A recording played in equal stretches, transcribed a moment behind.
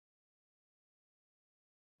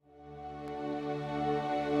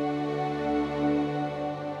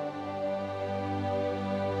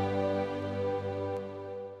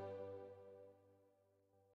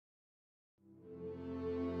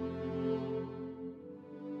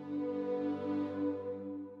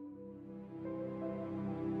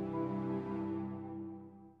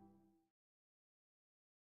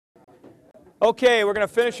Okay, we're going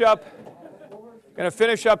to finish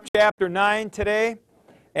up chapter 9 today,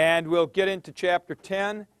 and we'll get into chapter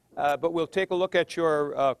 10, but we'll take a look at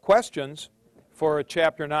your questions for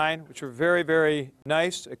chapter 9, which are very, very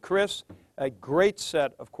nice. Chris, a great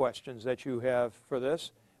set of questions that you have for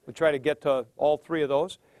this. We'll try to get to all three of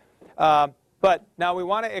those. But now we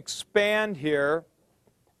want to expand here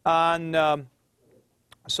on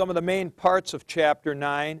some of the main parts of chapter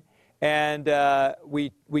 9. And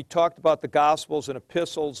we talked about the Gospels and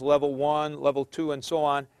Epistles, level 1, level 2, and so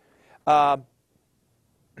on.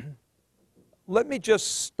 Let me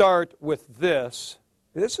just start with this.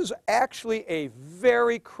 This is actually a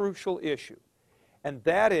very crucial issue. And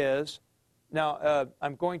that is, now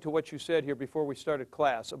I'm going to what you said here before we started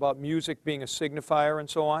class about music being a signifier and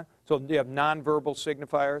so on. So you have nonverbal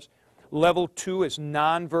signifiers. Level 2 is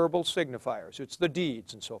nonverbal signifiers. It's the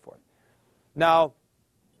deeds and so forth. Now,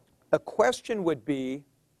 a question would be,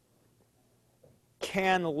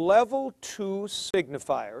 can level 2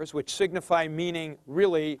 signifiers, which signify meaning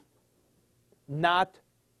really not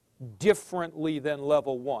differently than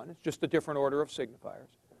level 1, it's just a different order of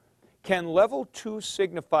signifiers, can level 2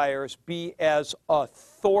 signifiers be as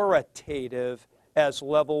authoritative as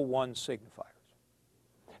level 1 signifiers?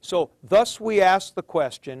 So thus we ask the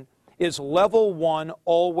question, is level 1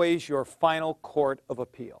 always your final court of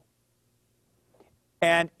appeal?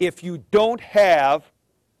 And if you don't have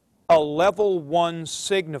a level 1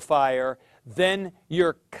 signifier, then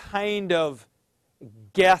you're kind of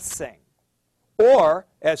guessing. Or,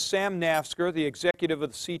 as Sam Nafsker, the executive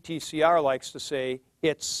of the CTCR, likes to say,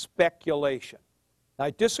 it's speculation. I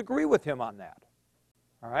disagree with him on that.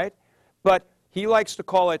 All right? But he likes to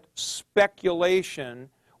call it speculation,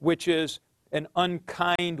 which is an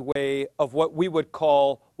unkind way of what we would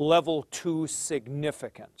call level 2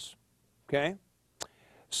 significance. Okay?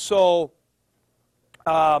 So,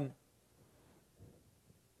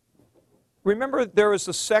 remember there is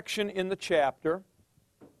a section in the chapter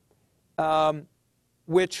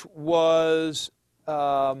which was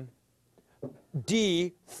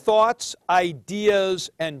D, thoughts, ideas,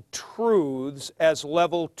 and truths as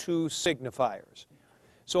level 2 signifiers.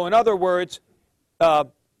 So in other words,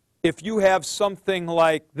 if you have something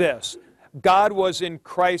like this, God was in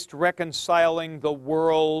Christ reconciling the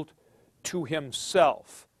world to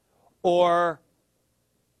himself, or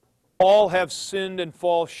all have sinned and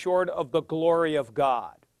fall short of the glory of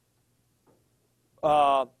God.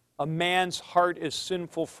 A man's heart is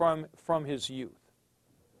sinful from his youth.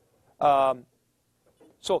 So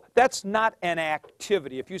that's not an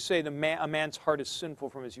activity. If you say a man's heart is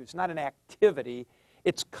sinful from his youth, it's not an activity.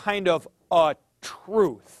 It's kind of a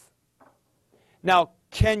truth. Now,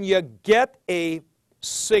 can you get a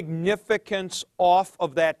significance off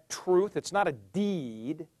of that truth? It's not a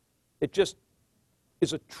deed. It just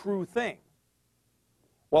is a true thing.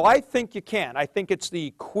 Well, I think you can. I think it's the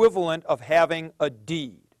equivalent of having a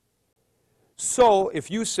deed. So, if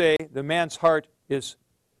you say the man's heart is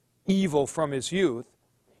evil from his youth,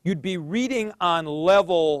 you'd be reading on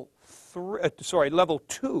level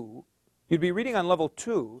 2. You'd be reading on level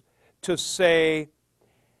 2 to say,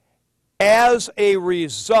 as a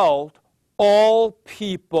result, all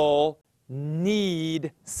people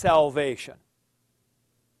need salvation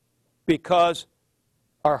because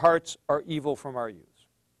our hearts are evil from our youth.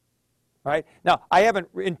 Right? Now, I haven't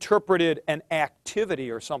interpreted an activity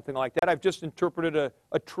or something like that. I've just interpreted a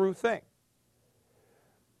true thing.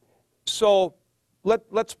 So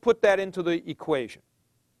let's put that into the equation.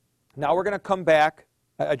 Now we're going to come back.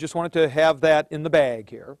 I just wanted to have that in the bag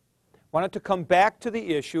here. Wanted to come back to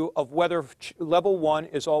the issue of whether level 1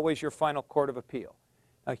 is always your final court of appeal.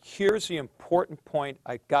 Now here's the important point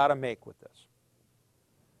I got to make with this.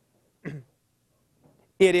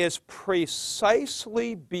 It is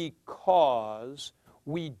precisely because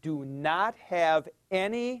we do not have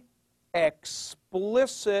any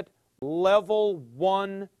explicit level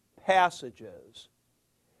 1 passages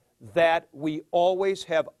that we always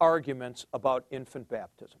have arguments about infant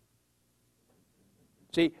baptism.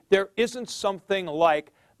 See, there isn't something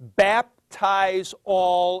like baptize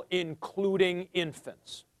all, including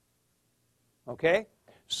infants. Okay?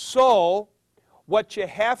 So, what you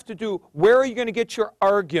have to do, where are you going to get your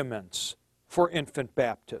arguments for infant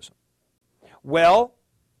baptism? Well,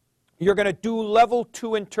 you're going to do level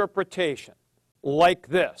 2 interpretation, like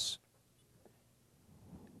this.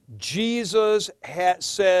 Jesus had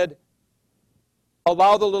said,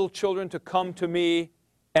 allow the little children to come to me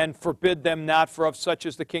and forbid them not, for of such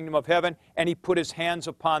is the kingdom of heaven. And he put his hands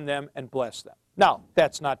upon them and blessed them. Now,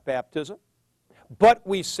 that's not baptism. But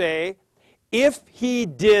we say, if he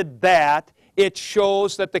did that, it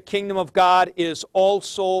shows that the kingdom of God is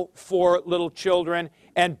also for little children,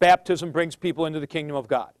 and baptism brings people into the kingdom of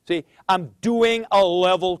God. See, I'm doing a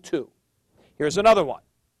level 2. Here's another one.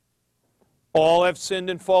 All have sinned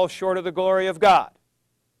and fall short of the glory of God.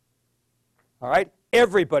 All right?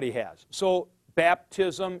 Everybody has. So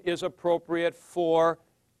baptism is appropriate for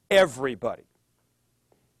everybody.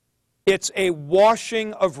 It's a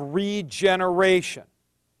washing of regeneration.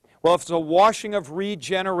 Well, if it's a washing of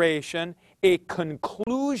regeneration, a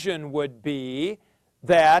conclusion would be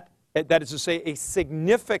that is to say, a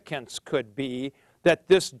significance could be that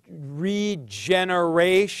this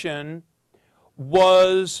regeneration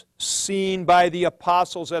was seen by the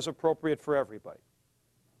apostles as appropriate for everybody.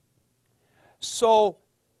 So,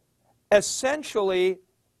 essentially,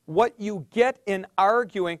 what you get in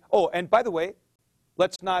arguing, oh, and by the way,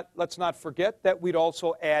 let's not forget that we'd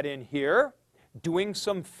also add in here doing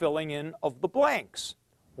some filling in of the blanks,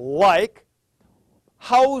 like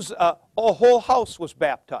a whole house was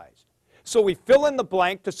baptized. So we fill in the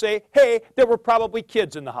blank to say, hey, there were probably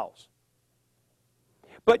kids in the house.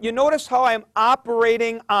 But you notice how I'm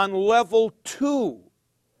operating on level 2.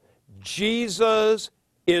 Jesus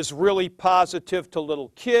is really positive to little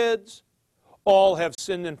kids. All have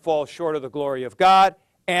sinned and fall short of the glory of God,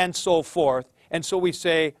 and so forth. And so we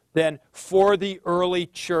say, then, for the early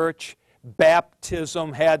church,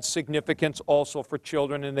 baptism had significance also for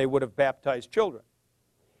children, and they would have baptized children.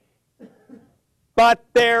 But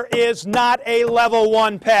there is not a level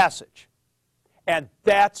 1 passage. And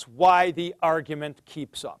that's why the argument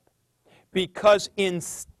keeps up. Because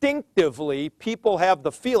instinctively, people have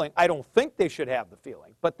the feeling, I don't think they should have the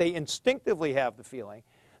feeling, but they instinctively have the feeling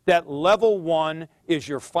that level 1 is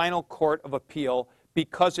your final court of appeal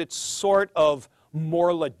because it's sort of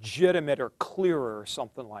more legitimate or clearer or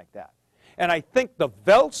something like that. And I think the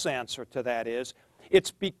Velt's answer to that is,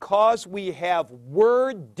 it's because we have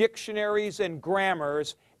word dictionaries and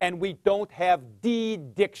grammars, and we don't have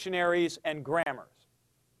deed dictionaries and grammars.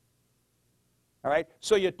 All right?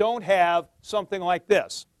 So you don't have something like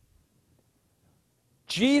this.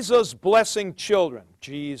 Jesus blessing children.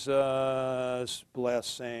 Jesus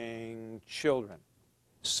blessing children.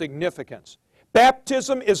 Significance.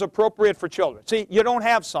 Baptism is appropriate for children. See, you don't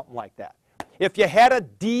have something like that. If you had a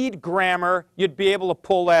deed grammar, you'd be able to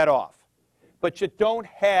pull that off. But you don't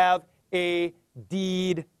have a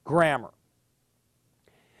deed grammar.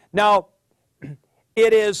 Now,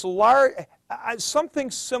 it is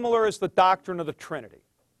something similar as the doctrine of the Trinity.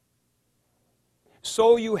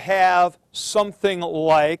 So you have something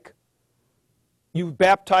like, you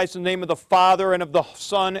baptize in the name of the Father and of the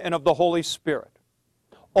Son and of the Holy Spirit.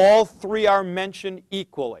 All three are mentioned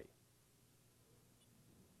equally.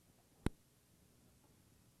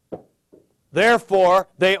 Therefore,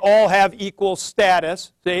 they all have equal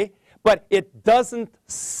status, see? But it doesn't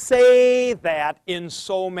say that in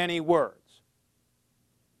so many words.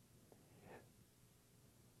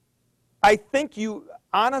 I think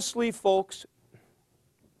honestly, folks,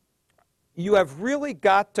 you have really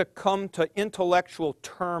got to come to intellectual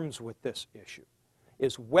terms with this issue,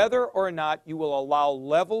 is whether or not you will allow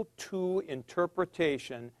level 2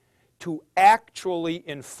 interpretation to actually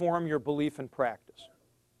inform your belief and practice.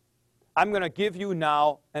 I'm going to give you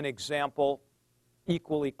now an example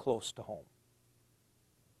equally close to home.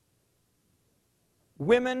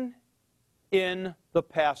 Women in the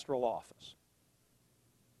pastoral office.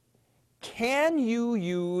 Can you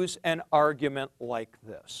use an argument like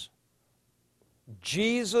this?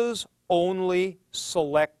 Jesus only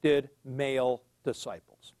selected male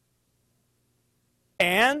disciples.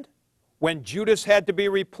 And when Judas had to be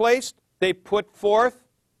replaced, they put forth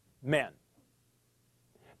men.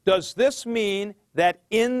 Does this mean that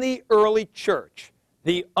in the early church,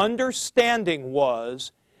 the understanding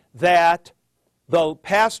was that the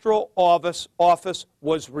pastoral office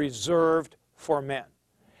was reserved for men?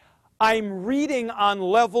 I'm reading on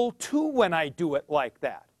level 2 when I do it like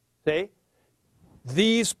that. See?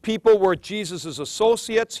 These people were Jesus'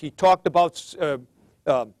 associates. He talked about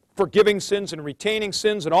forgiving sins and retaining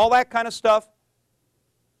sins and all that kind of stuff.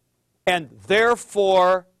 And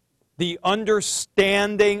therefore, the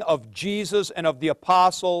understanding of Jesus and of the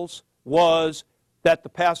apostles was that the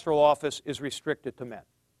pastoral office is restricted to men.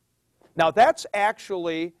 Now, that's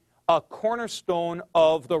actually a cornerstone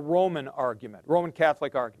of the Roman argument, Roman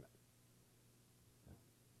Catholic argument.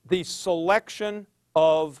 The selection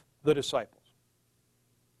of the disciples.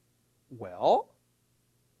 Well,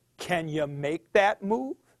 can you make that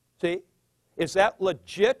move? See? Is that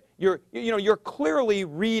legit? You're clearly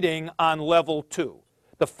reading on level 2.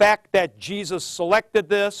 The fact that Jesus selected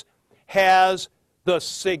this has the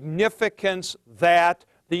significance that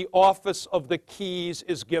the office of the keys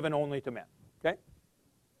is given only to men. Okay?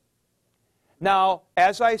 Now,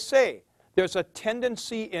 as I say, there's a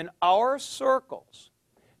tendency in our circles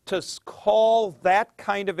to call that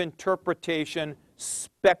kind of interpretation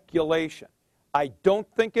speculation. I don't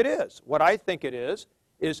think it is. What I think it is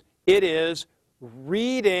it is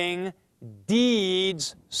reading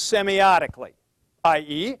deeds semiotically,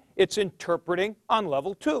 i.e., it's interpreting on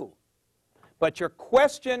level 2. But your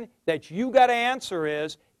question that you got to answer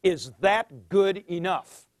is that good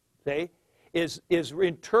enough? Okay? Is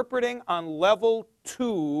interpreting on level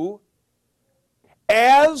 2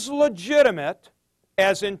 as legitimate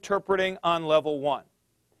as interpreting on level 1?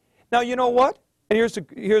 Now, you know what? And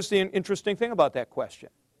here's the interesting thing about that question.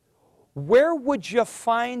 Where would you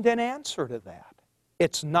find an answer to that?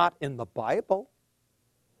 It's not in the Bible.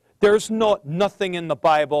 There's nothing in the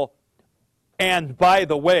Bible. And by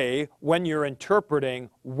the way, when you're interpreting,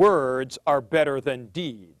 words are better than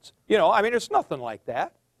deeds. You know, I mean, there's nothing like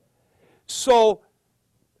that. So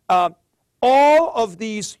all of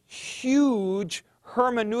these huge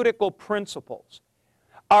hermeneutical principles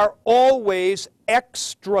are always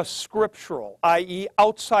extra scriptural, i.e.,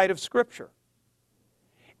 outside of Scripture.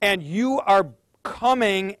 And you are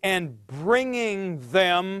coming and bringing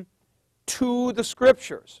them to the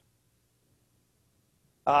Scriptures.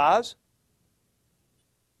 Oz?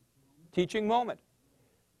 Teaching moment.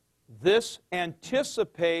 This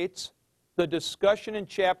anticipates the discussion in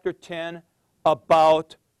chapter 10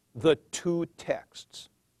 about the 2 texts.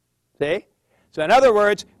 See? So in other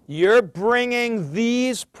words, you're bringing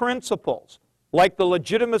these principles, like the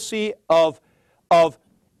legitimacy of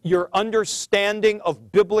your understanding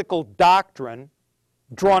of biblical doctrine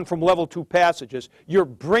drawn from level 2 passages, you're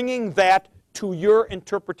bringing that to your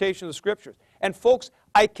interpretation of the Scriptures. And folks,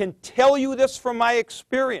 I can tell you this from my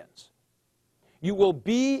experience. You will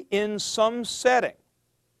be in some setting,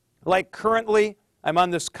 like currently I'm on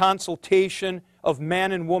this consultation of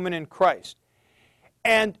man and woman in Christ.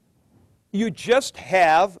 And you just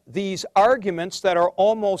have these arguments that are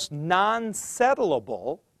almost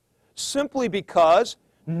non-settlable simply because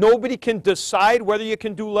nobody can decide whether you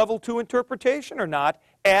can do level 2 interpretation or not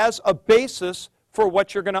as a basis for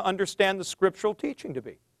what you're going to understand the scriptural teaching to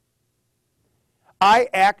be. I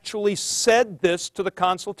actually said this to the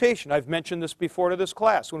consultation. I've mentioned this before to this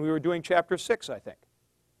class when we were doing chapter 6, I think.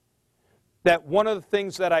 That one of the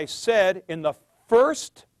things that I said in the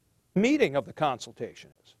first meeting of the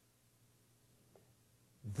consultation is,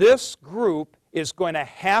 this group is going to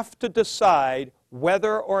have to decide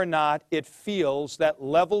whether or not it feels that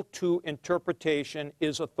level 2 interpretation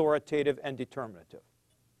is authoritative and determinative.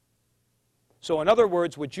 So in other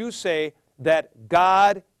words, would you say that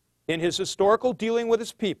God, in His historical dealing with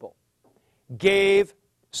His people, gave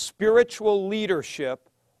spiritual leadership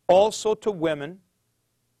also to women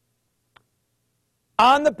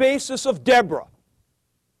on the basis of Deborah?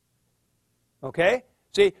 Okay?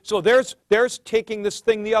 See, so there's taking this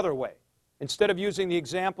thing the other way. Instead of using the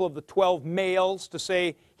example of the 12 males to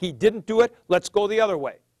say he didn't do it, let's go the other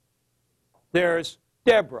way. There's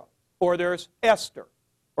Deborah, or there's Esther,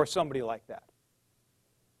 or somebody like that.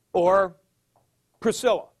 Or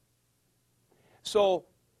Priscilla. So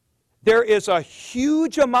there is a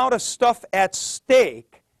huge amount of stuff at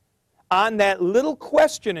stake on that little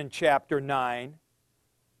question in chapter 9,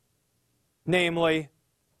 namely,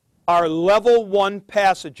 are level 1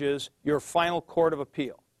 passages your final court of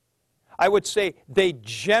appeal? I would say they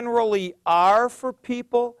generally are for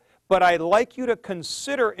people, but I'd like you to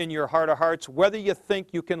consider in your heart of hearts whether you think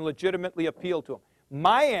you can legitimately appeal to them.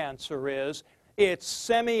 My answer is it's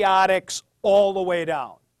semiotics all the way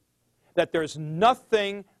down. That there's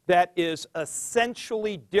nothing that is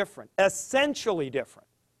essentially different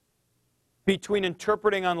between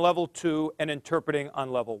interpreting on level 2 and interpreting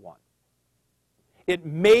on level 1. It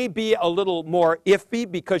may be a little more iffy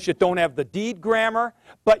because you don't have the deed grammar,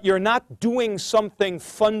 but you're not doing something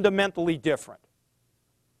fundamentally different.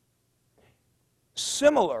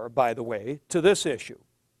 Similar, by the way, to this issue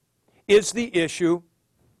is the issue,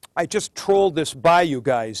 I just trolled this by you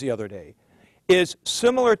guys the other day, is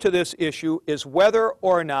similar to this issue is whether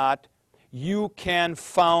or not you can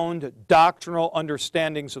found doctrinal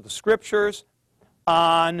understandings of the Scriptures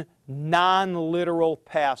on non-literal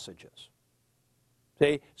passages.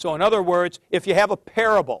 See? So in other words, if you have a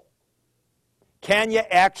parable, can you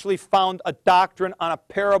actually found a doctrine on a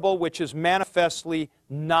parable which is manifestly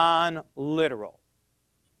non-literal?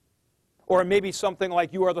 Or maybe something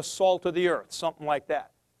like you are the salt of the earth, something like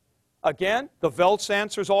that. Again, the Velt's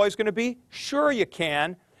answer is always going to be, sure you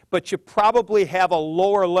can, but you probably have a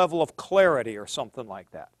lower level of clarity or something like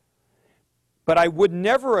that. But I would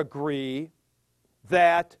never agree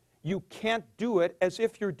that you can't do it as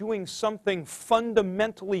if you're doing something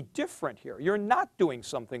fundamentally different here. You're not doing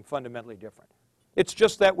something fundamentally different. It's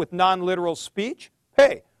just that with non-literal speech,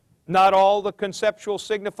 hey, not all the conceptual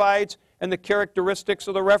signifieds and the characteristics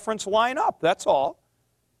of the reference line up. That's all.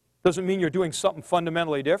 Doesn't mean you're doing something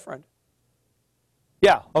fundamentally different.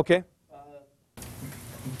 Yeah, okay.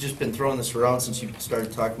 You've just been throwing this around since you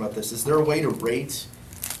started talking about this. Is there a way to rate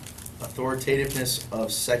authoritativeness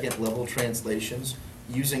of second-level translations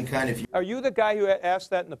using kind of... Are you the guy who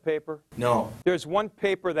asked that in the paper? No. There's one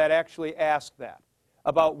paper that actually asked that,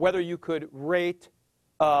 about whether you could rate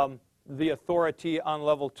the authority on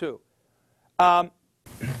level 2. I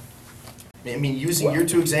mean, using your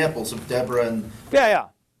two examples of Deborah and... Yeah,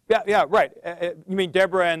 right. You mean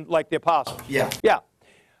Deborah and, like, the apostle? Yeah. Yeah.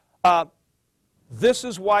 This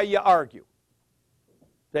is why you argue.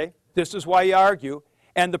 Okay? This is why you argue.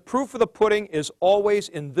 And the proof of the pudding is always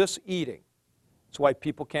in this eating. That's why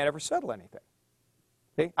people can't ever settle anything.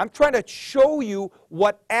 Okay? I'm trying to show you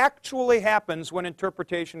what actually happens when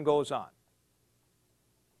interpretation goes on.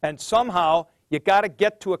 And somehow, you got to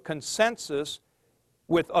get to a consensus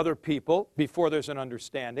with other people before there's an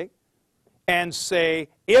understanding and say,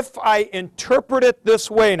 if I interpret it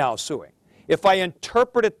this way now, suing, if I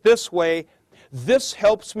interpret it this way, this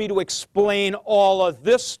helps me to explain all of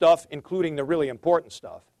this stuff, including the really important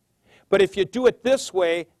stuff. But if you do it this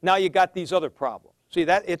way, now you got these other problems. See,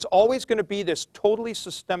 that it's always going to be this totally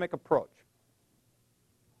systemic approach.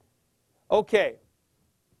 Okay.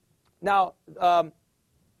 Now,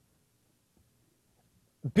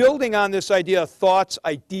 building on this idea of thoughts,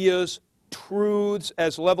 ideas, truths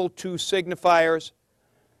as level 2 signifiers,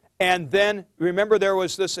 and then, remember there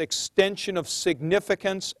was this extension of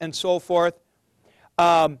significance and so forth.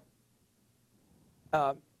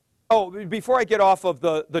 Before I get off of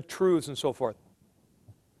the truths and so forth,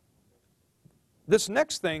 this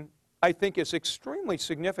next thing I think is extremely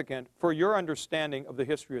significant for your understanding of the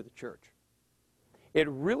history of the church. It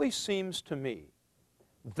really seems to me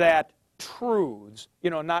that truths,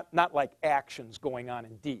 not like actions going on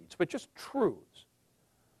in deeds, but just truths,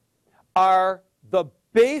 are the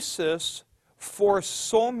basis for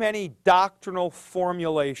so many doctrinal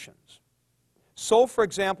formulations. So, for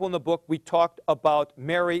example, in the book, we talked about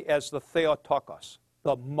Mary as the Theotokos,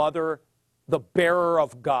 the mother, the bearer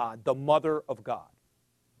of God, the mother of God.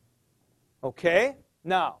 Okay?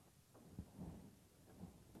 Now,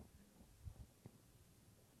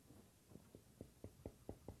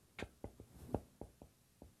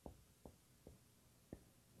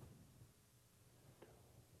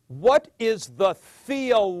 what is the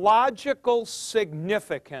theological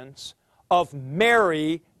significance of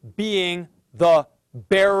Mary being the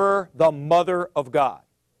bearer, the mother of God?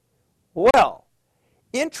 Well,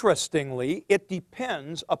 interestingly, it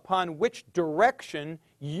depends upon which direction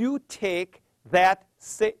you take that,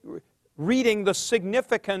 reading the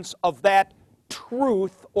significance of that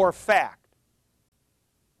truth or fact.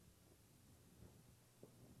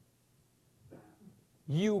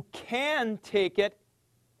 You can take it,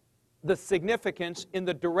 the significance, in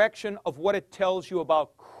the direction of what it tells you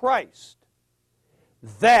about Christ.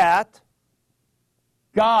 That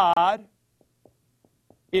God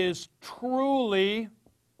is truly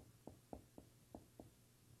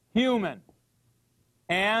human,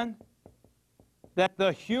 and that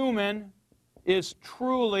the human is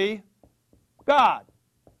truly God.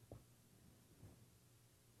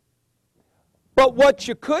 But what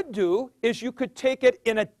you could do is you could take it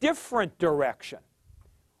in a different direction.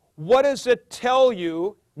 What does it tell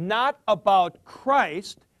you, not about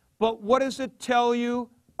Christ, but what does it tell you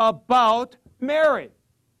about Mary?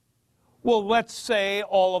 Well, let's say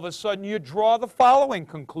all of a sudden you draw the following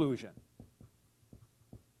conclusion: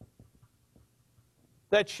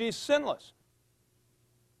 that she's sinless.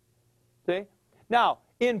 See? Now,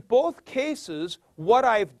 in both cases, what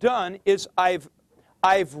I've done is I've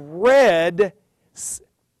read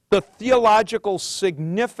the theological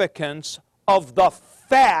significance of the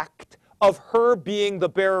fact of her being the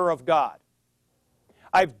bearer of God.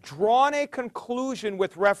 I've drawn a conclusion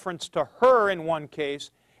with reference to her in one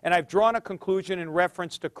case, and I've drawn a conclusion in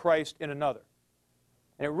reference to Christ in another.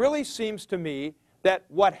 And it really seems to me that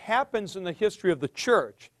what happens in the history of the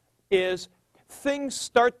church is things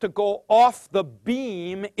start to go off the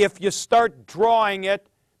beam if you start drawing it,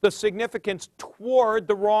 the significance, toward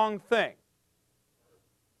the wrong thing.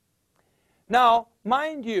 Now,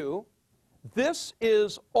 mind you, this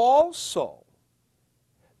is also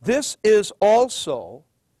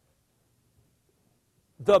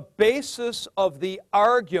the basis of the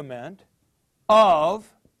argument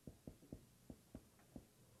of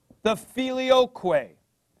the filioque.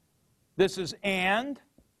 This is and.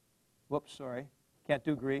 Whoops, sorry. Can't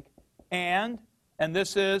do Greek. And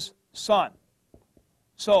this is Son.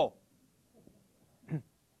 So,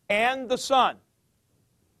 and the Son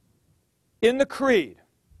in the Creed,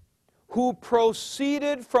 who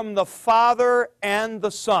proceeded from the Father and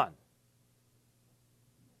the Son.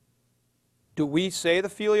 Do we say the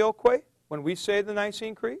Filioque when we say the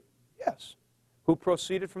Nicene Creed? Yes. Who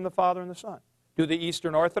proceeded from the Father and the Son. Do the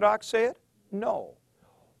Eastern Orthodox say it? No.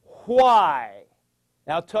 Why?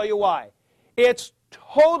 Now I'll tell you why. It's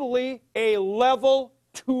totally a level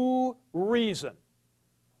 2 reason.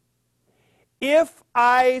 If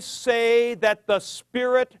I say that the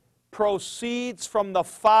Spirit proceeds from the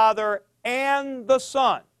Father and the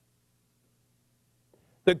Son,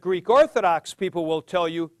 the Greek Orthodox people will tell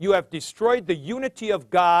you, you have destroyed the unity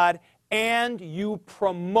of God and you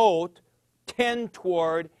tend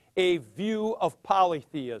toward a view of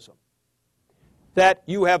polytheism. That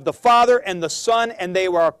you have the Father and the Son and they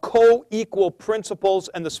are co-equal principles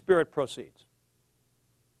and the Spirit proceeds.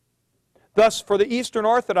 Thus, for the Eastern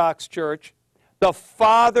Orthodox Church, the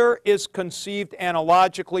Father is conceived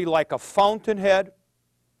analogically like a fountainhead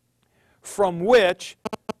from which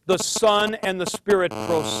the Son and the Spirit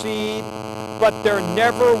proceed, but there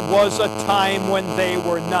never was a time when they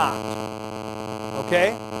were not.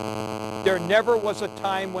 Okay? There never was a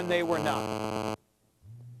time when they were not.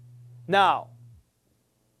 Now,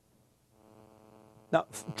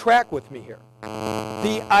 track with me here.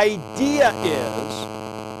 The idea is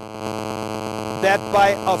that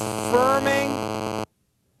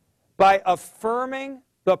by affirming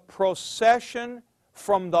the procession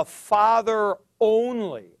from the Father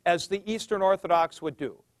only, as the Eastern Orthodox would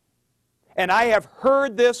do, and I have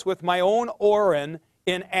heard this with my own Orin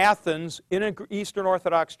in Athens in an Eastern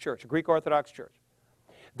Orthodox church, a Greek Orthodox church,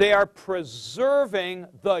 they are preserving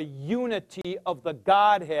the unity of the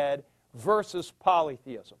Godhead versus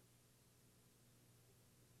polytheism.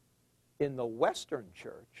 In the Western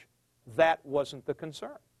church, that wasn't the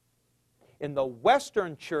concern. In the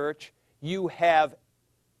Western church, you have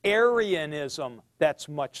Arianism that's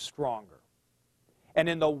much stronger. And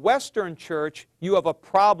in the Western church, you have a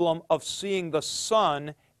problem of seeing the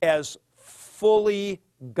Son as fully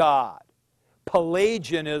God.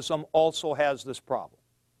 Pelagianism also has this problem.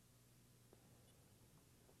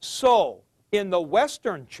 So, in the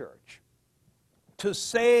Western church, to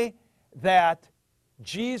say that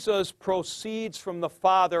Jesus proceeds from the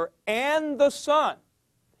Father and the Son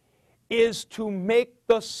is to make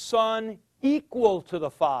the Son equal to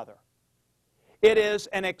the Father. It is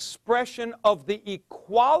an expression of the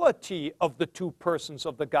equality of the two persons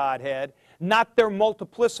of the Godhead, not their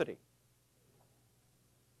multiplicity.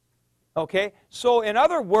 Okay? So, in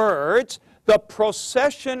other words, the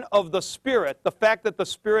procession of the Spirit, the fact that the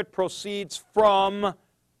Spirit proceeds from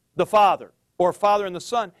the Father, or Father and the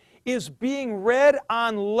Son, is being read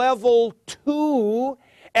on level 2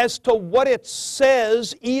 as to what it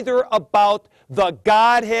says either about the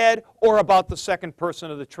Godhead or about the second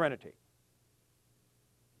person of the Trinity.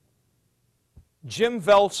 Jim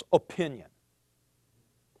Velt's opinion.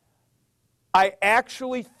 I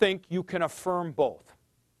actually think you can affirm both.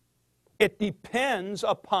 It depends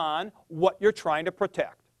upon what you're trying to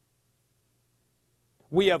protect.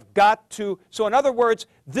 We have got to, so in other words,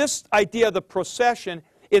 this idea of the procession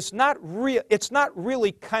is not real. It's not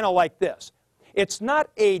really kind of like this. It's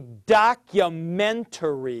not a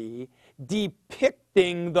documentary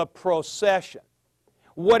depicting the procession.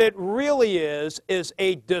 What it really is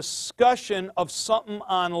a discussion of something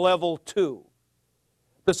on level 2.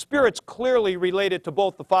 The Spirit's clearly related to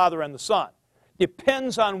both the Father and the Son.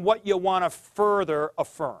 Depends on what you want to further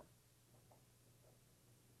affirm.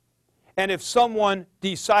 And if someone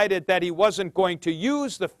decided that he wasn't going to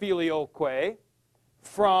use the Filioque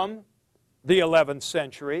from the 11th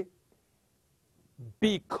century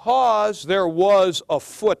because there was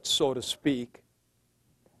afoot, so to speak,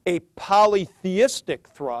 a polytheistic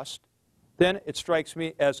thrust, then it strikes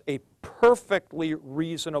me as a perfectly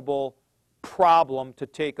reasonable problem to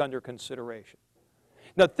take under consideration.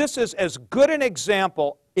 Now, this is as good an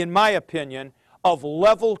example, in my opinion, of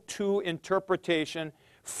level 2 interpretation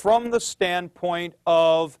from the standpoint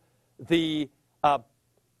of the, what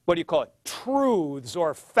do you call it, truths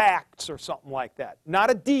or facts or something like that.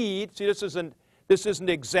 Not a deed. See, this isn't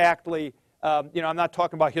exactly, I'm not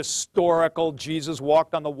talking about historical, Jesus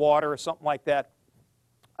walked on the water or something like that.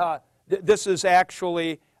 This is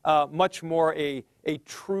actually much more a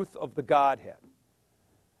truth of the Godhead.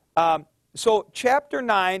 So chapter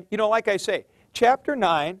 9, like I say, chapter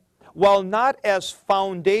 9 while not as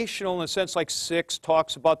foundational in a sense like 6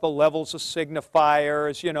 talks about the levels of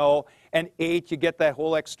signifiers, you know, and 8 you get that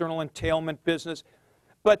whole external entailment business.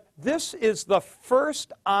 But this is the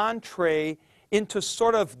first entree into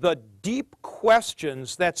sort of the deep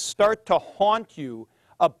questions that start to haunt you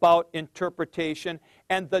about interpretation.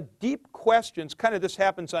 And the deep questions, kind of this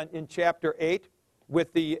happens in chapter 8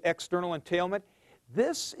 with the external entailment.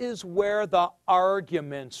 This is where the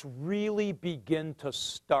arguments really begin to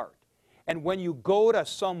start. And when you go to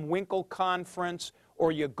some Winkle conference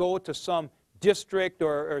or you go to some district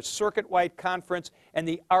or circuit-wide conference and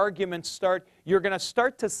the arguments start, you're going to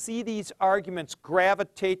start to see these arguments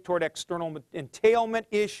gravitate toward external entailment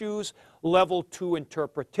issues, level 2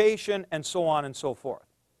 interpretation, and so on and so forth.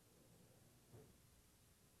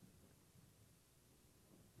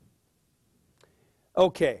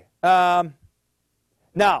 Okay.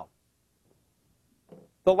 Now,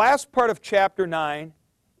 the last part of chapter 9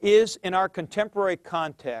 is, in our contemporary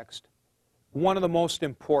context, one of the most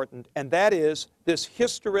important, and that is this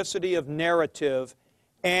historicity of narrative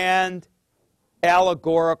and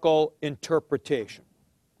allegorical interpretation.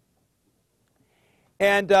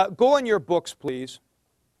 And go in your books, please,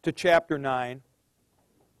 to chapter 9,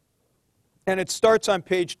 and it starts on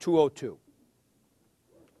page 202.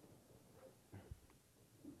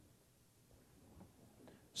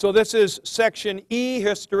 So this is section E,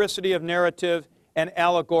 historicity of narrative and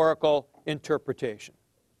allegorical interpretation.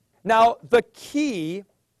 Now, the key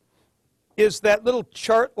is that little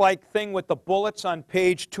chart-like thing with the bullets on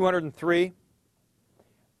page 203,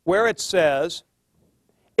 where it says,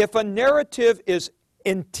 if a narrative is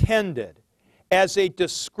intended as a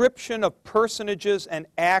description of personages and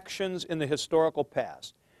actions in the historical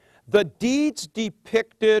past, the deeds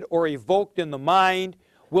depicted or evoked in the mind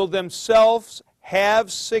will themselves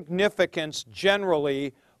have significance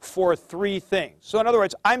generally for 3 things. So in other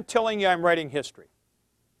words, I'm telling you I'm writing history.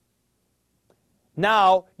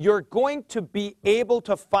 Now, you're going to be able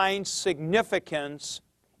to find significance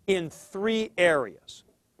in 3 areas.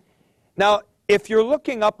 Now, if you're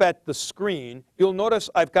looking up at the screen, you'll notice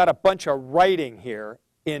I've got a bunch of writing here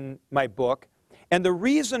in my book. And the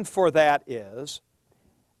reason for that is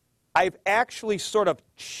I've actually sort of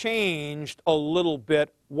changed a little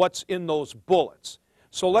bit what's in those bullets.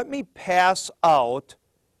 So let me pass out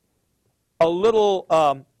a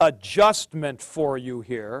little adjustment for you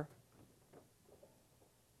here.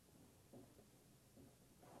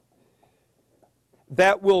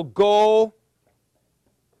 That will go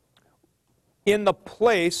in the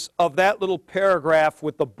place of that little paragraph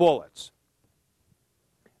with the bullets.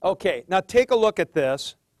 Okay, now take a look at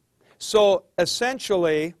this. So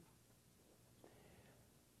essentially,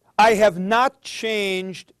 I have not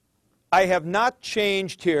changed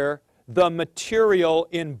here the material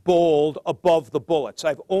in bold above the bullets.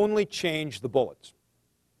 I've only changed the bullets.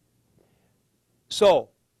 So,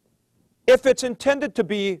 if it's intended to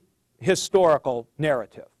be historical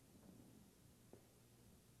narrative,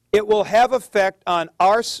 it will have effect on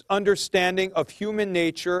our understanding of human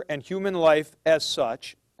nature and human life as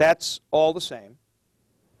such. That's all the same.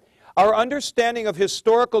 Our understanding of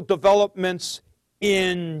historical developments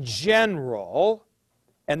in general,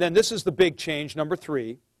 and then this is the big change, number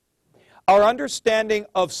 3, our understanding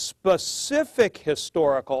of specific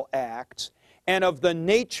historical acts and of the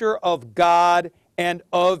nature of God and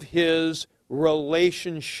of His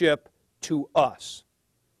relationship to us.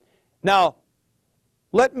 Now,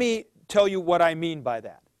 let me tell you what I mean by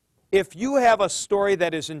that. If you have a story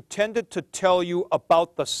that is intended to tell you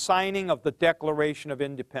about the signing of the Declaration of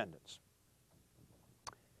Independence,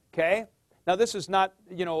 okay? Now, this is not,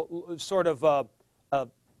 you know, sort of a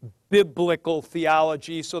biblical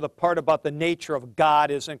theology, so the part about the nature of God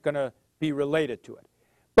isn't going to be related to it.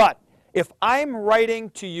 But if I'm writing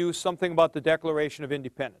to you something about the Declaration of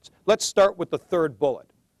Independence, let's start with the 3rd bullet.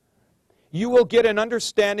 You will get an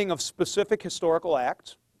understanding of specific historical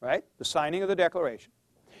acts, right? The signing of the Declaration.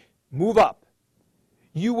 Move up.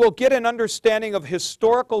 You will get an understanding of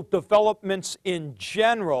historical developments in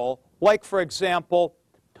general, like, for example,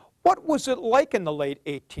 what was it like in the late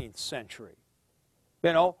 18th century?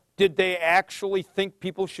 You know, did they actually think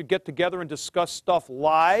people should get together and discuss stuff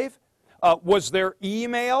live? Was there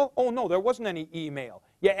email? Oh, no, there wasn't any email.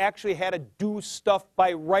 You actually had to do stuff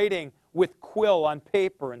by writing with quill on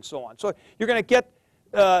paper and so on. So you're going to get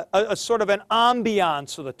a sort of an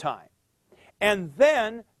ambiance of the time. And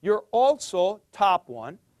then you're also, top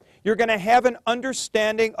one, you're going to have an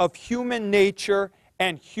understanding of human nature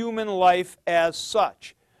and human life as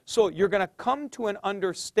such. So you're going to come to an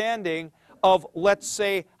understanding of, let's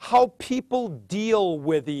say, how people deal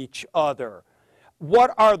with each other,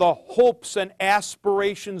 what are the hopes and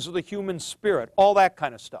aspirations of the human spirit, all that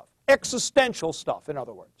kind of stuff. Existential stuff, in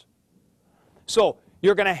other words. So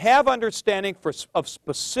you're going to have understanding of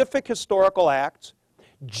specific historical acts,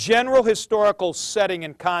 general historical setting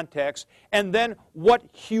and context, and then what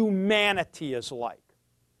humanity is like.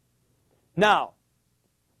 Now,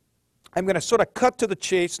 I'm going to sort of cut to the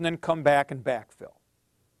chase and then come back and backfill.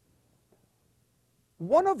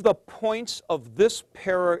 One of the points of this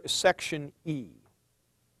section E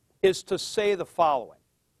is to say the following.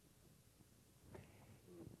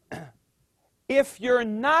 If you're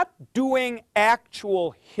not doing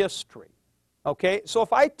actual history, okay, so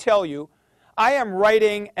if I tell you I am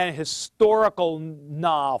writing a historical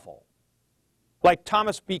novel, like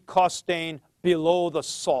Thomas B. Costain, Below the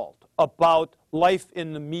Salt, about life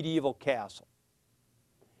in the medieval castle,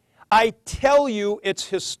 I tell you it's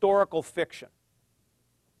historical fiction.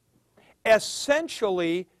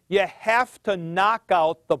 Essentially, you have to knock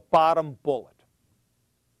out the bottom bullet.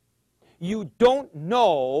 You don't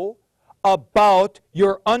know about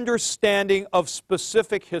your understanding of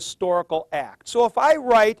specific historical acts. So if I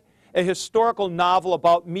write a historical novel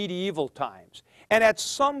about medieval times, and at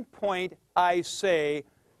some point I say,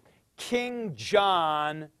 King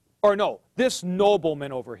John, or no, this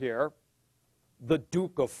nobleman over here, the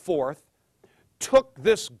Duke of Forth, took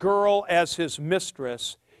this girl as his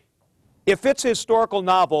mistress. If it's a historical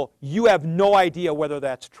novel, you have no idea whether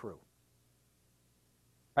that's true.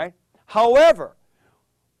 Right? However,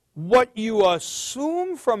 what you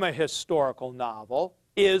assume from a historical novel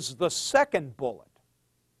is the second bullet.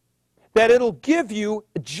 That it'll give you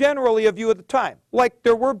generally a view of the time. Like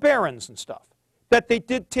there were barons and stuff. That they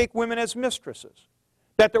did take women as mistresses.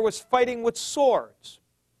 That there was fighting with swords.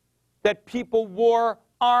 That people wore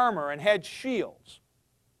armor and had shields.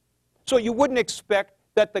 So you wouldn't expect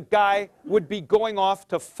that the guy would be going off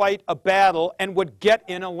to fight a battle and would get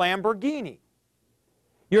in a Lamborghini.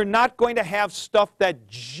 You're not going to have stuff that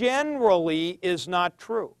generally is not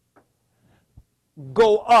true.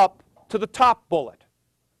 Go up to the top bullet.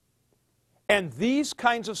 And these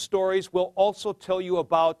kinds of stories will also tell you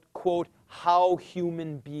about, quote, how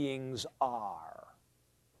human beings are.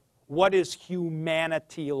 What is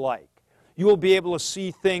humanity like? You will be able to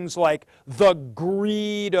see things like the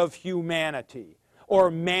greed of humanity, or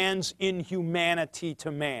man's inhumanity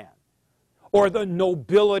to man, or the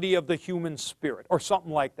nobility of the human spirit, or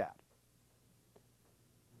something like that.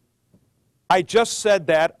 I just said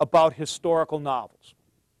that about historical novels.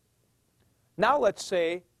 Now let's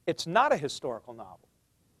say it's not a historical novel.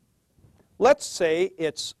 Let's say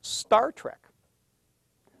it's Star Trek.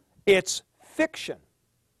 It's fiction.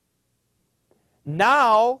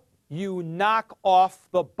 Now you knock off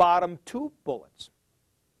the bottom two bullets.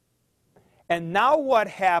 And now what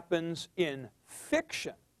happens in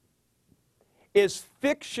fiction is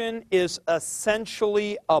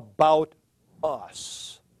essentially about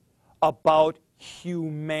us, about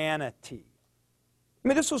humanity. I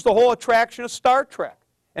mean, this was the whole attraction of Star Trek.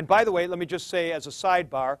 And by the way, let me just say as a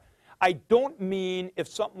sidebar, I don't mean if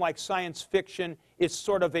something like science fiction is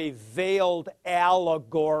sort of a veiled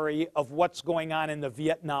allegory of what's going on in the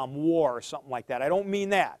Vietnam War or something like that. I don't mean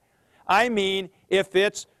that. I mean if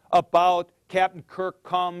it's about Captain Kirk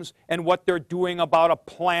comes and what they're doing about a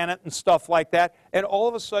planet and stuff like that, and all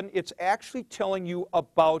of a sudden it's actually telling you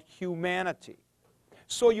about humanity.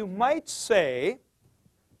 So you might say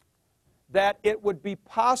that it would be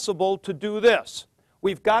possible to do this.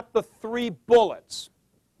 We've got the three bullets.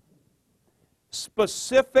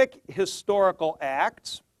 Specific historical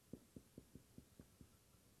acts,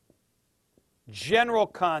 general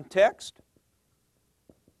context,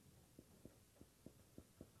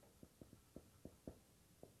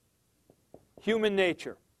 human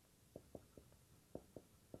nature.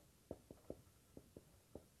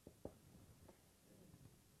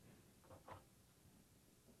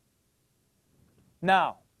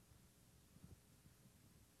 Now,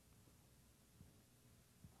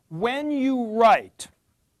 when you write,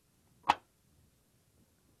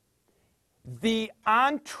 the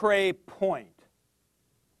entree point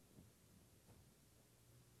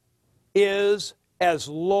is as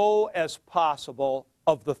low as possible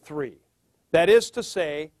of the three. That is to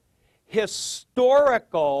say,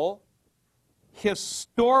 historical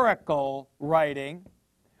writing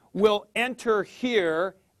will enter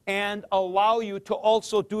here and allow you to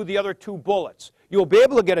also do the other two bullets. You'll be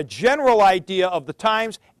able to get a general idea of the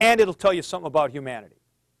times, and it'll tell you something about humanity.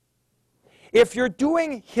 If you're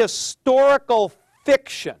doing historical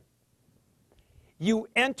fiction, you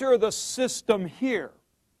enter the system here.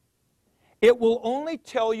 It will only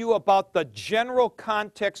tell you about the general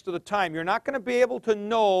context of the time. You're not going to be able to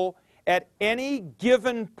know at any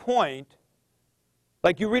given point,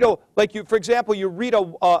 like you read for example, you read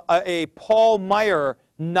a Paul Meyer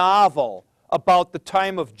novel about the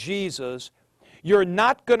time of Jesus, you're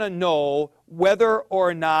not going to know whether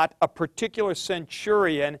or not a particular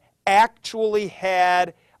centurion actually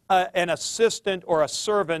had an assistant or a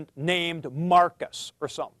servant named Marcus or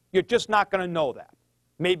something. You're just not going to know that.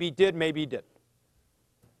 Maybe he did, maybe he didn't.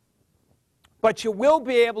 But you will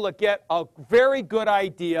be able to get a very good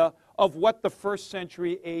idea of what the first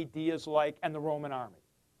century AD is like and the Roman army.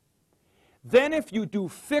 Then if you do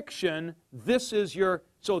fiction, this is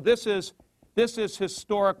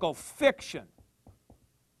historical fiction.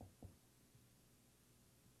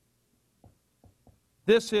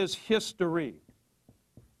 This is history.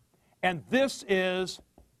 And this is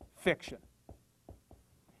fiction.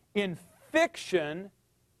 In fiction,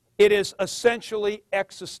 it is essentially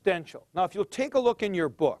existential. Now, if you'll take a look in your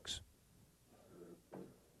books,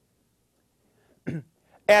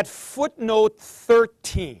 at footnote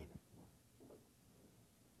 13,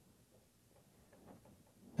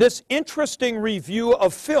 this interesting review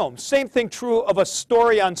of film, same thing true of a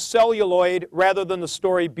story on celluloid rather than the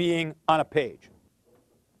story being on a page.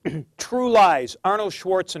 True Lies, Arnold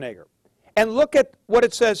Schwarzenegger. And look at what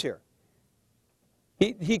it says here.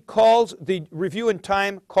 He calls, the review in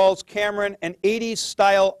Time calls Cameron an 80s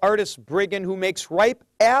style artist brigand who makes ripe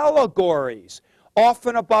allegories,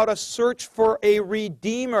 often about a search for a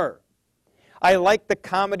redeemer. I like the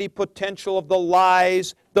comedy potential of the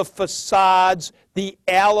lies, the facades, the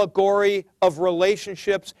allegory of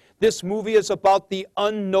relationships. This movie is about the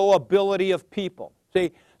unknowability of people.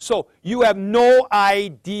 See, so you have no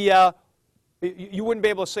idea, you wouldn't be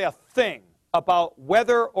able to say a thing about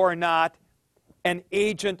whether or not an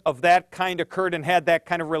agent of that kind occurred and had that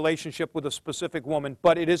kind of relationship with a specific woman,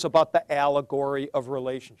 but it is about the allegory of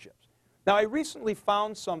relationships. Now, I recently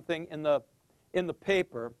found something in the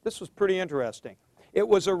paper. This was pretty interesting. It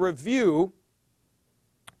was a review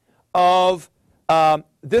of,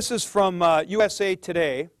 this is from USA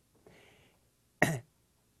Today.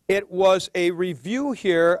 It was a review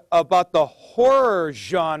here about the horror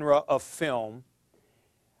genre of film,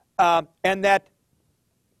 and that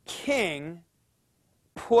King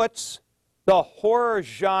puts the horror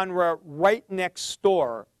genre right next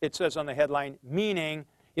door, it says on the headline, meaning,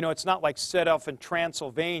 you know, it's not like set off in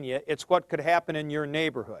Transylvania, it's what could happen in your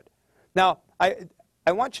neighborhood. Now, I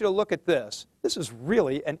want you to look at this. This is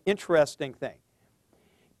really an interesting thing.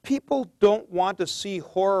 People don't want to see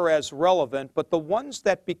horror as relevant, but the ones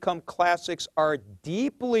that become classics are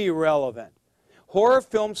deeply relevant. Horror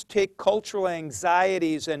films take cultural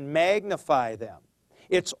anxieties and magnify them.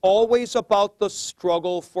 It's always about the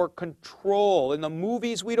struggle for control. In the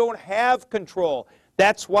movies, we don't have control.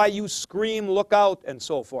 That's why you scream, look out, and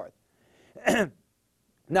so forth.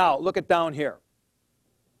 Now, look at down here.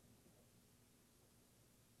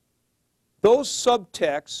 Those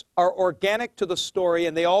subtexts are organic to the story,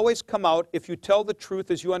 and they always come out if you tell the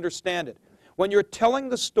truth as you understand it. When you're telling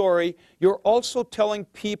the story, you're also telling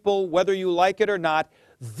people, whether you like it or not,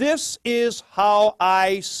 this is how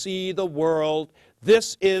I see the world.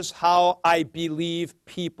 This is how I believe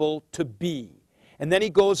people to be. And then he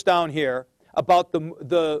goes down here about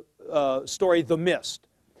the story, The Mist.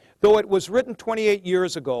 Though it was written 28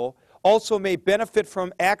 years ago, also may benefit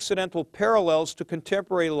from accidental parallels to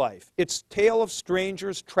contemporary life. Its tale of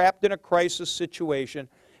strangers trapped in a crisis situation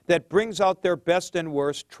that brings out their best and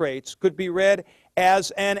worst traits could be read as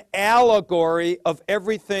an allegory of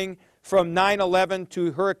everything from 9/11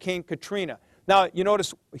 to Hurricane Katrina. Now, you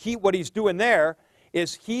notice what he's doing there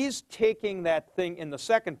is he's taking that thing in the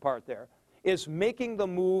second part there, is making the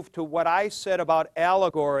move to what I said about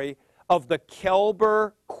allegory of the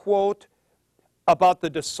Kelber quote about the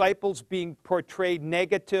disciples being portrayed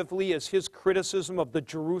negatively as his criticism of the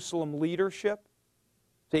Jerusalem leadership.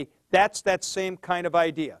 See, that's that same kind of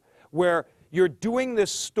idea, where you're doing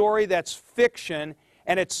this story that's fiction,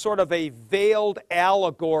 and it's sort of a veiled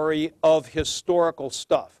allegory of historical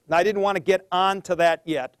stuff. Now, I didn't want to get onto that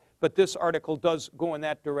yet, but this article does go in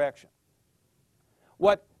that direction.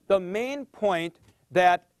 What the main point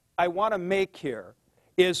that I want to make here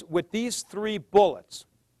is with these 3 bullets,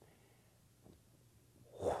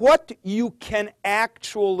 what you can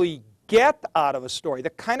actually get out of a story,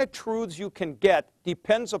 the kind of truths you can get,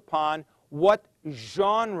 depends upon what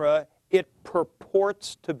genre it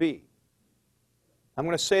purports to be. I'm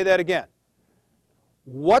going to say that again.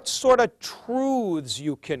 What sort of truths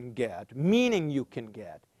you can get, meaning you can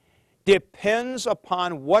get, depends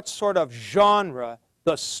upon what sort of genre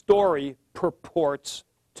the story purports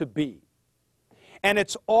to be. And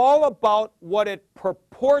it's all about what it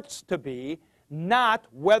purports to be, not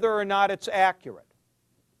whether or not it's accurate.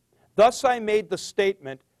 Thus I made the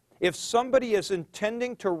statement, if somebody is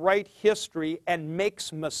intending to write history and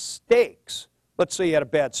makes mistakes, let's say you had a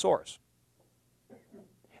bad source,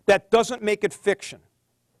 that doesn't make it fiction.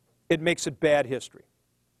 It makes it bad history.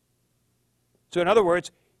 So in other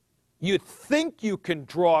words, you think you can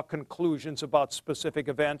draw conclusions about specific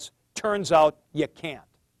events. Turns out you can't.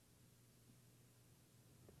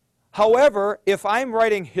 However, if I'm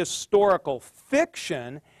writing historical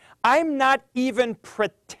fiction, I'm not even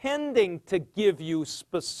pretending to give you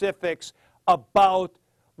specifics about,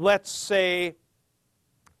 let's say,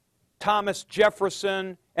 Thomas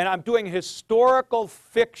Jefferson, and I'm doing historical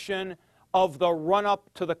fiction of the run-up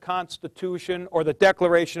to the Constitution, or the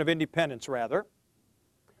Declaration of Independence, rather.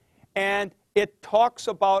 And it talks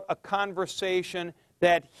about a conversation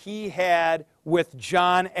that he had with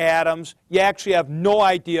John Adams. You actually have no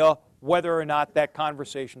idea whether or not that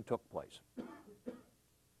conversation took place.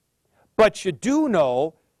 But you do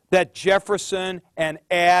know that Jefferson and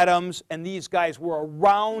Adams and these guys were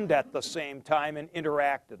around at the same time and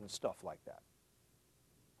interacted and stuff like that.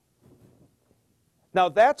 Now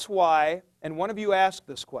that's why, and one of you asked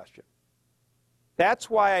this question, that's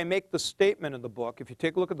why I make the statement in the book, if you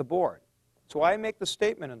take a look at the board, that's why I make the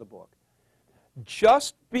statement in the book.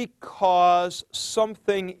 Just because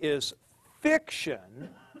something is fiction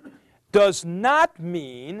does not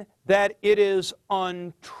mean that it is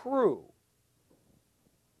untrue.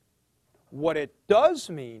 What it does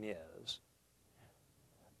mean is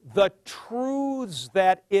the truths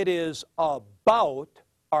that it is about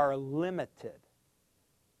are limited.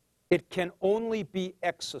 It can only be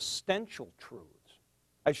existential truths.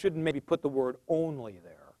 I shouldn't maybe put the word only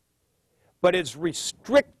there. But it's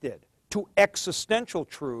restricted to existential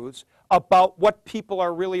truths about what people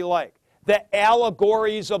are really like. The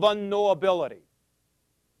allegories of unknowability.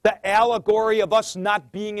 The allegory of us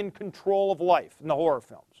not being in control of life in the horror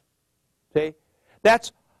films. See?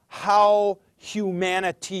 That's how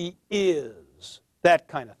humanity is. That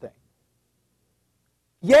kind of thing.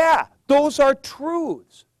 Yeah, those are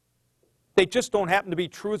truths. They just don't happen to be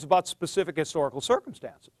truths about specific historical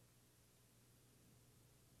circumstances.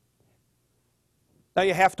 Now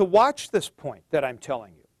you have to watch this point that I'm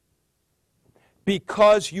telling you.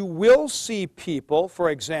 Because you will see people, for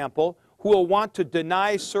example, who will want to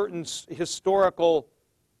deny certain historical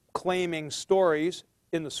claiming stories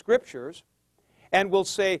in the Scriptures and will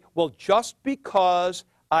say, well, just because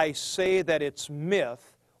I say that it's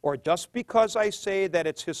myth or just because I say that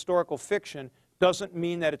it's historical fiction doesn't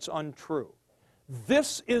mean that it's untrue.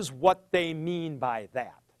 This is what they mean by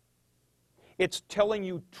that. It's telling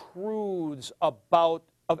you truths of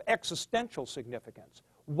existential significance,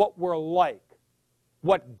 what we're like,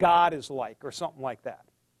 what God is like, or something like that,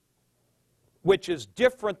 which is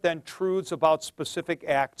different than truths about specific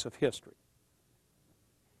acts of history.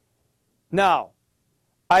 Now,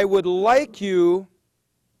 I would like you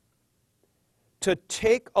to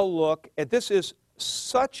take a look at, this is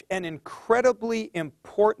such an incredibly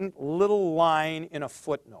important little line in a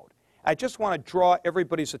footnote. I just want to draw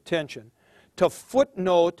everybody's attention to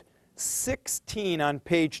footnote 16 on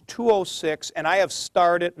page 206, and I have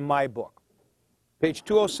starred it in my book. Page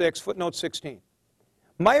 206, footnote 16.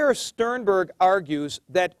 Meyer-Sternberg argues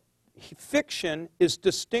that fiction is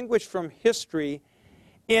distinguished from history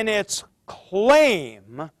in its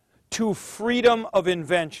claim to freedom of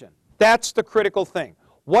invention. That's the critical thing.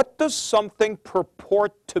 What does something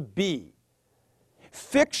purport to be?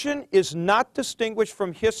 Fiction is not distinguished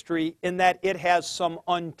from history in that it has some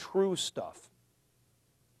untrue stuff.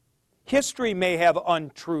 History may have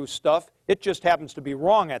untrue stuff. It just happens to be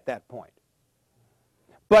wrong at that point.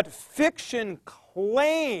 But fiction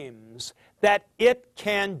claims that it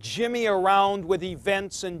can jimmy around with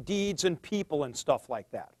events and deeds and people and stuff like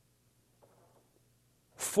that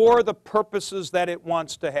for the purposes that it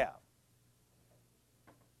wants to have.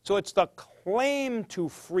 So it's the claim to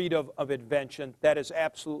freedom of invention that is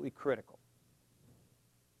absolutely critical.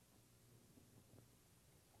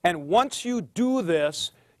 And once you do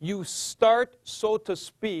this, you start, so to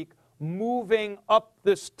speak, moving up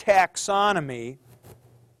this taxonomy.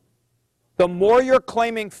 The more you're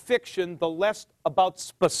claiming fiction, the less about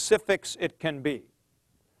specifics it can be.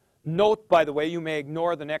 Note, by the way, you may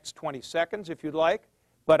ignore the next 20 seconds if you'd like,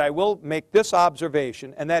 but I will make this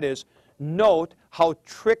observation, and that is, note how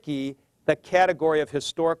tricky the category of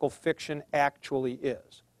historical fiction actually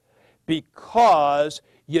is. Because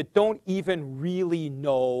you don't even really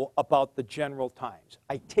know about the general times.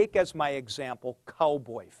 I take as my example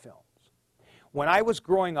cowboy films. When I was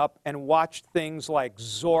growing up and watched things like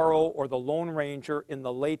Zorro or The Lone Ranger in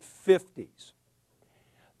the late 50s,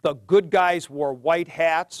 The good guys wore white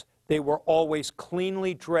hats. They were always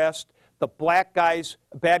cleanly dressed. The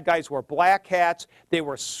bad guys wore black hats. They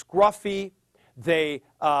were scruffy. They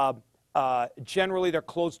generally, their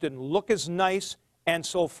clothes didn't look as nice, and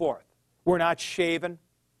so forth. Were not shaven.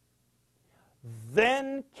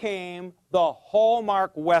 Then came the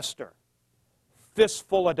Hallmark Western,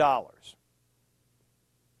 fistful of dollars.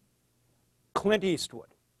 Clint Eastwood.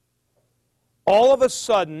 All of a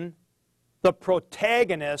sudden, the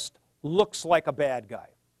protagonist looks like a bad guy.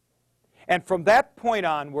 And from that point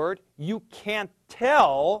onward, you can't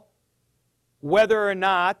tell whether or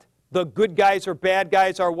not the good guys or bad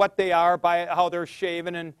guys are what they are by how they're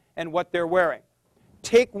shaven and what they're wearing.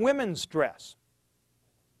 Take women's dress.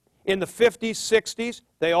 In the 50s, 60s,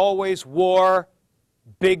 they always wore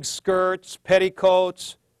big skirts,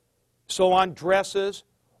 petticoats, so on, dresses.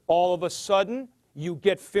 All of a sudden, you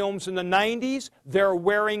get films in the 90s, they're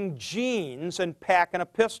wearing jeans and packing a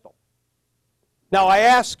pistol. Now, I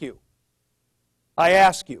ask you,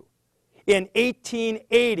 in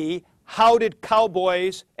 1880, how did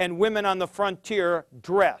cowboys and women on the frontier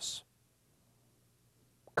dress?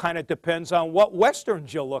 Kind of depends on what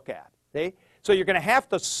westerns you look at. See? So you're going to have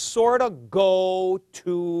to sort of go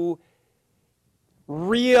to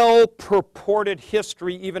real purported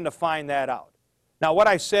history even to find that out. Now, what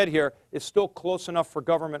I said here is still close enough for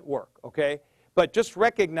government work, okay? But just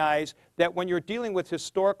recognize that when you're dealing with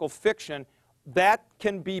historical fiction, that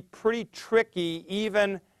can be pretty tricky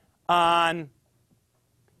even on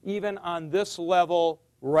this level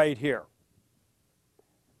right here.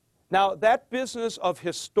 Now, that business of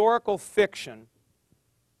historical fiction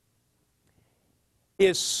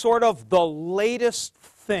is sort of the latest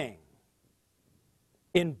thing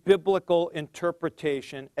in biblical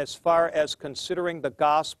interpretation as far as considering the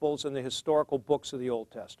Gospels and the historical books of the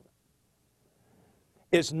Old Testament.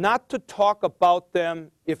 Is not to talk about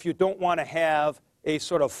them if you don't want to have a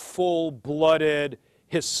sort of full-blooded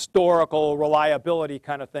historical reliability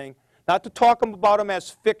kind of thing. Not to talk about them as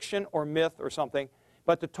fiction or myth or something,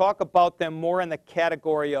 but to talk about them more in the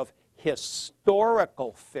category of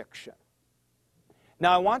historical fiction.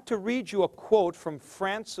 Now, I want to read you a quote from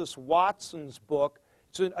Francis Watson's book.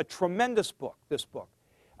 It's a tremendous book, this book.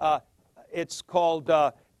 It's called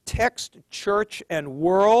Text, Church, and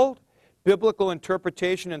World, Biblical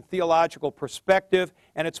Interpretation and Theological Perspective,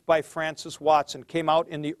 and it's by Francis Watson. Came out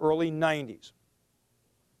in the early 90s.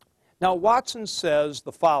 Now, Watson says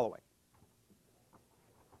the following.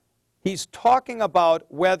 He's talking about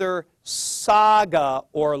whether saga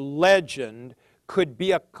or legend could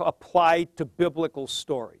be applied to biblical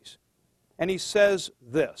stories. And he says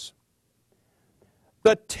this.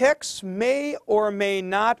 The text may or may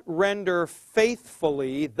not render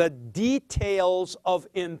faithfully the details of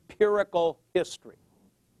empirical history,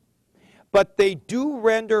 but they do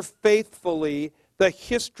render faithfully the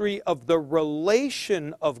history of the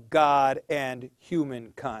relation of God and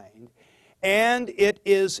humankind, and it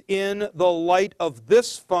is in the light of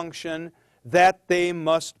this function that they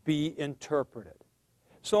must be interpreted.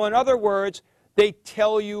 So in other words, they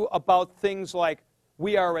tell you about things like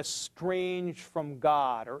we are estranged from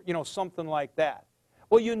God, or something like that.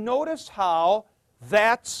 Well, you notice how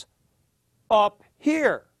that's up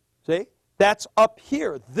here. See? That's up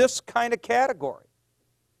here, this kind of category.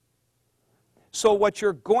 So what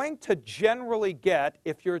you're going to generally get,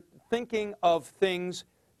 if you're thinking of things,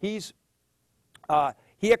 he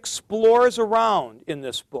explores around in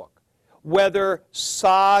this book, whether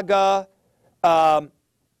saga,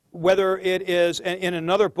 whether it is, in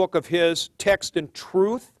another book of his, Text and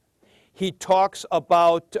Truth, he talks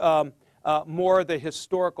about more the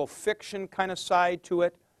historical fiction kind of side to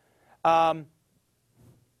it.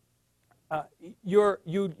 You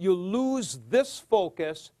lose this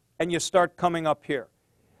focus and you start coming up here.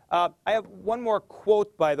 I have one more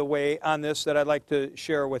quote, by the way, on this that I'd like to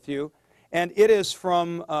share with you, and it is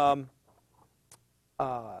from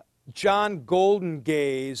John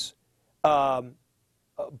Goldengay's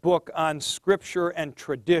book on Scripture and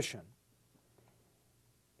Tradition.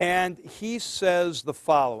 And he says the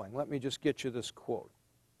following. Let me just get you this quote.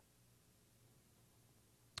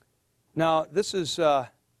 Now, this is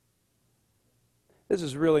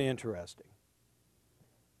really interesting.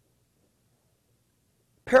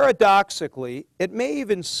 Paradoxically, it may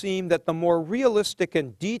even seem that the more realistic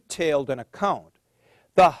and detailed an account,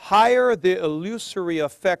 the higher the illusory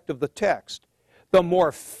effect of the text, the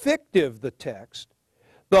more fictive the text,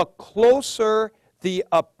 the closer the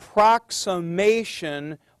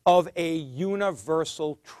approximation of a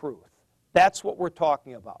universal truth. That's what we're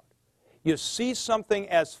talking about. You see something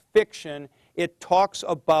as fiction, it talks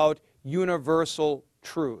about universal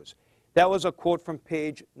truths. That was a quote from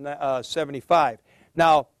page 75.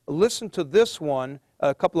 Now, listen to this one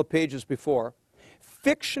a couple of pages before.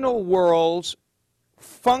 Fictional worlds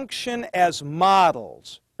function as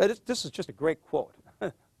models. This is just a great quote.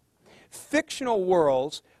 Fictional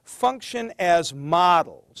worlds function as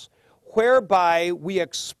models whereby we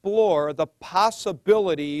explore the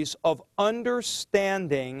possibilities of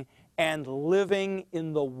understanding and living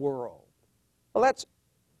in the world. Well,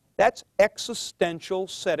 that's existential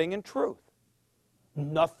setting and truth.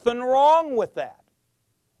 Nothing wrong with that.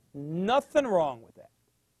 Nothing wrong with that.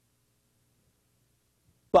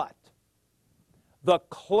 But the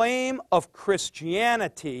claim of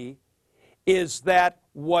Christianity is that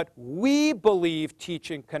what we believe,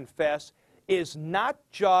 teach, and confess is not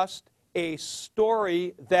just a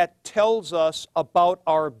story that tells us about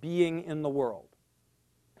our being in the world,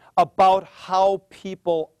 about how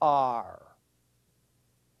people are,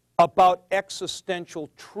 about existential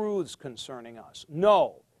truths concerning us.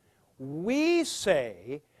 No, we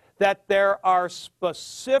say that there are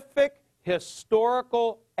specific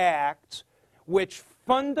historical acts which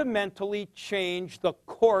fundamentally change the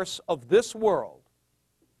course of this world,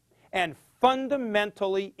 and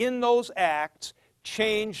fundamentally in those acts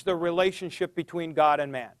change the relationship between God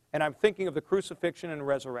and man. And I'm thinking of the crucifixion and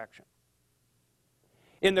resurrection.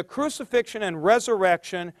 In the crucifixion and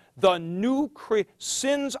resurrection, the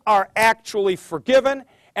sins are actually forgiven,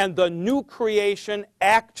 and the new creation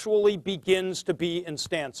actually begins to be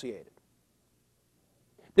instantiated.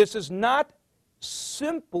 This is not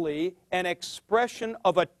simply an expression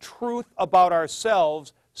of a truth about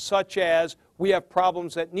ourselves, such as we have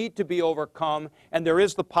problems that need to be overcome, and there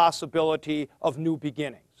is the possibility of new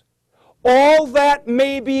beginnings. All that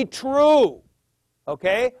may be true,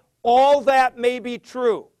 okay? All that may be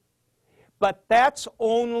true. But that's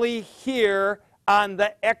only here on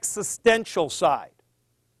the existential side.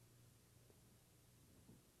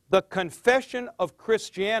 The confession of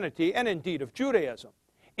Christianity, and indeed of Judaism,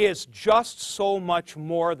 is just so much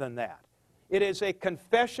more than that. It is a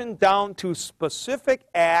confession down to specific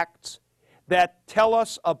acts that tell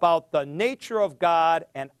us about the nature of God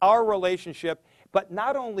and our relationship, but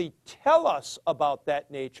not only tell us about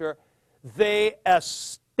that nature, they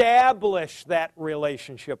establish that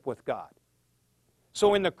relationship with God.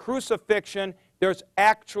 So in the crucifixion, there's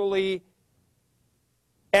actually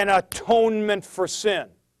an atonement for sin.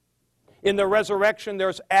 In the resurrection,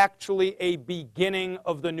 there's actually a beginning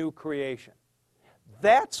of the new creation.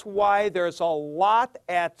 That's why there's a lot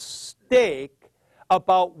at stake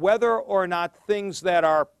about whether or not things that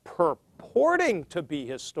are purporting to be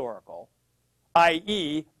historical,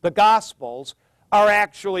 i.e., the Gospels, are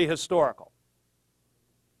actually historical.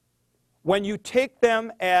 When you take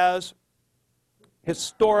them as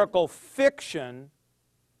historical fiction,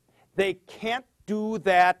 they can't do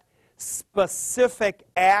that specific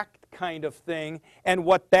act kind of thing and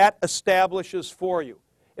what that establishes for you.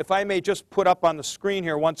 If I may just put up on the screen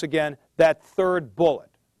here once again that third bullet.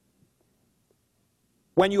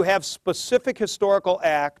 When you have specific historical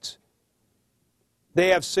acts, they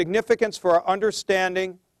have significance for our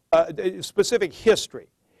understanding, specific history,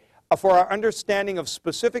 for our understanding of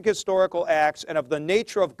specific historical acts and of the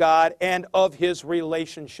nature of God and of His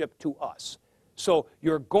relationship to us. So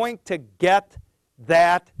you're going to get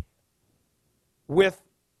that with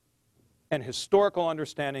an historical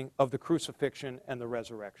understanding of the crucifixion and the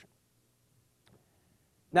resurrection.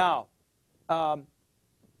 Now, I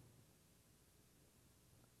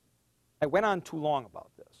went on too long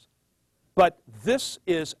about this, but this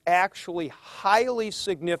is actually highly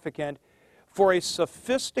significant for a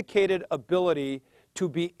sophisticated ability to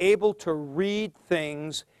be able to read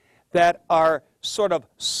things that are sort of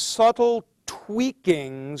subtle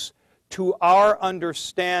tweakings to our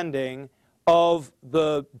understanding of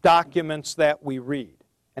the documents that we read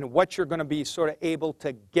and what you're going to be sort of able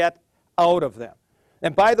to get out of them.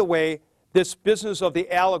 And by the way, this business of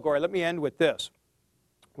the allegory, let me end with this.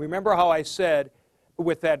 Remember how I said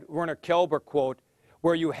with that Werner Kelber quote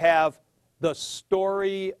where you have the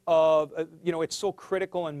story of, it's so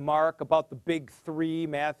critical in Mark about the big three,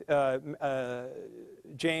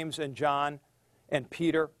 James and John and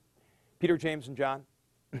Peter, James, and John.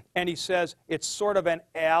 And he says it's sort of an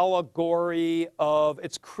allegory of,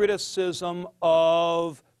 it's criticism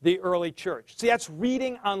of the early church. See, that's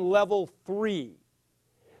reading on level 3.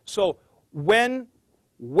 So when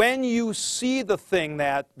you see the thing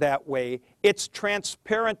that way, it's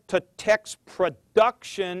transparent to text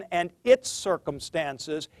production and its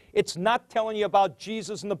circumstances. It's not telling you about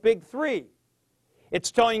Jesus and the big three.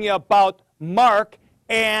 It's telling you about Mark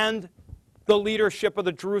and the leadership of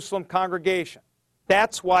the Jerusalem congregation.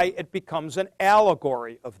 That's why it becomes an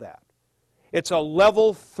allegory of that. It's a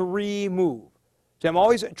level 3 move. So I'm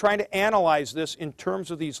always trying to analyze this in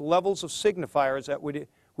terms of these levels of signifiers that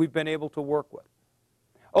we've been able to work with.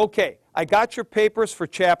 Okay, I got your papers for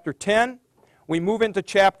Chapter 10. We move into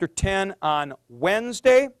Chapter 10 on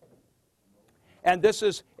Wednesday. And this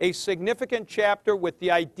is a significant chapter with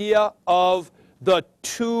the idea of the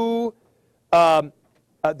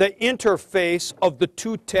interface of the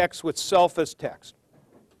two texts with self as text.